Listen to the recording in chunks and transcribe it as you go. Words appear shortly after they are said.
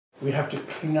We have to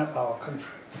clean up our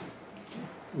country.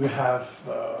 We have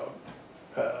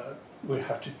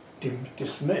to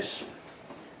dismiss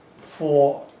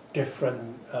 4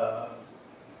 different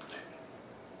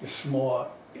small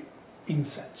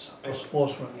insects. The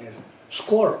first one is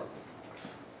squirrel.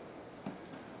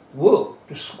 Whoa,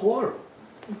 the squirrel.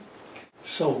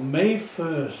 So May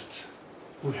 1st,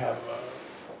 we have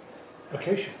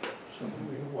vacation. So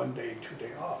we have 1 day, 2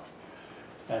 days off.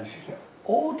 And she said,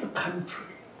 all the country,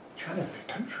 China big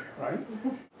country, right?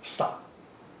 Stop.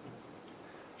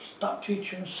 Stop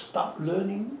teaching, stop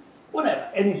learning, whatever,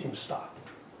 anything stop.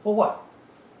 For what?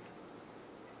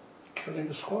 Killing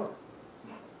the squirrel.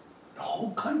 The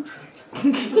whole country.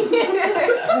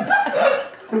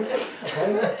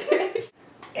 Okay?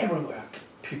 Everywhere,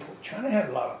 people. China had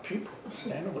a lot of people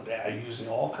standing over there using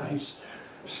all kinds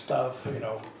of stuff, you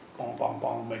know, bong, bong,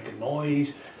 bong, make a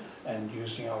noise, and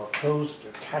using our clothes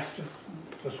to catch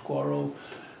the squirrel,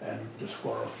 and the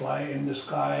squirrel fly in the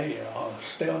sky, you know,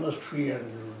 stay on the tree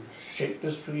and shake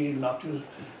the tree, not to,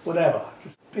 whatever.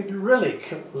 They really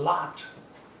killed a lot,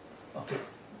 okay,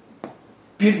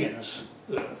 billions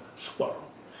of squirrels.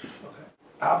 Okay.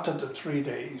 After the 3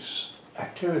 days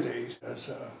activities, there's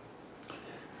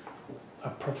a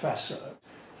professor.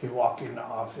 He walked in the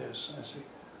office and said,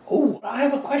 "Oh, I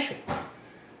have a question."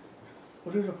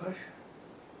 What is the question?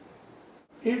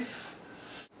 If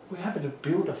we have to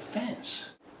build a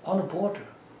fence on the border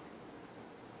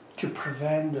to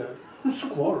prevent the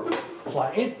squirrel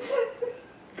fly in,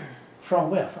 from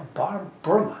where? From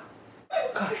Burma.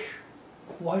 Gosh,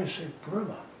 why you say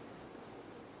Burma?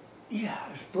 Yeah,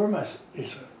 Burma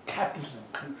is a capitalism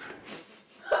country.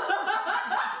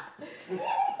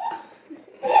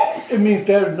 It means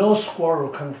there are no squirrel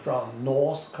come from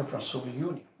North, come from Soviet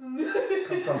Union,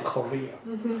 come from Korea.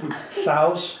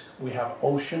 South, we have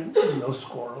ocean, no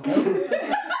squirrel.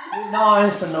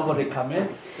 Nice and nobody come in,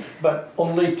 but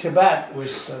only Tibet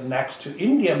was next to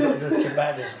India, but the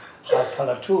Tibet is high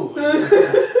plateau,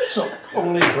 so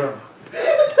only Burma.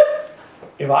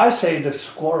 If I say the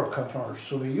squirrel come from the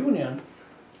Soviet Union,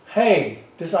 hey,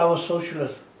 this is our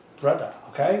socialist brother,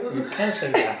 okay? You can't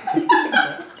say that.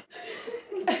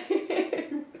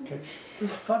 Okay,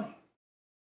 it's funny.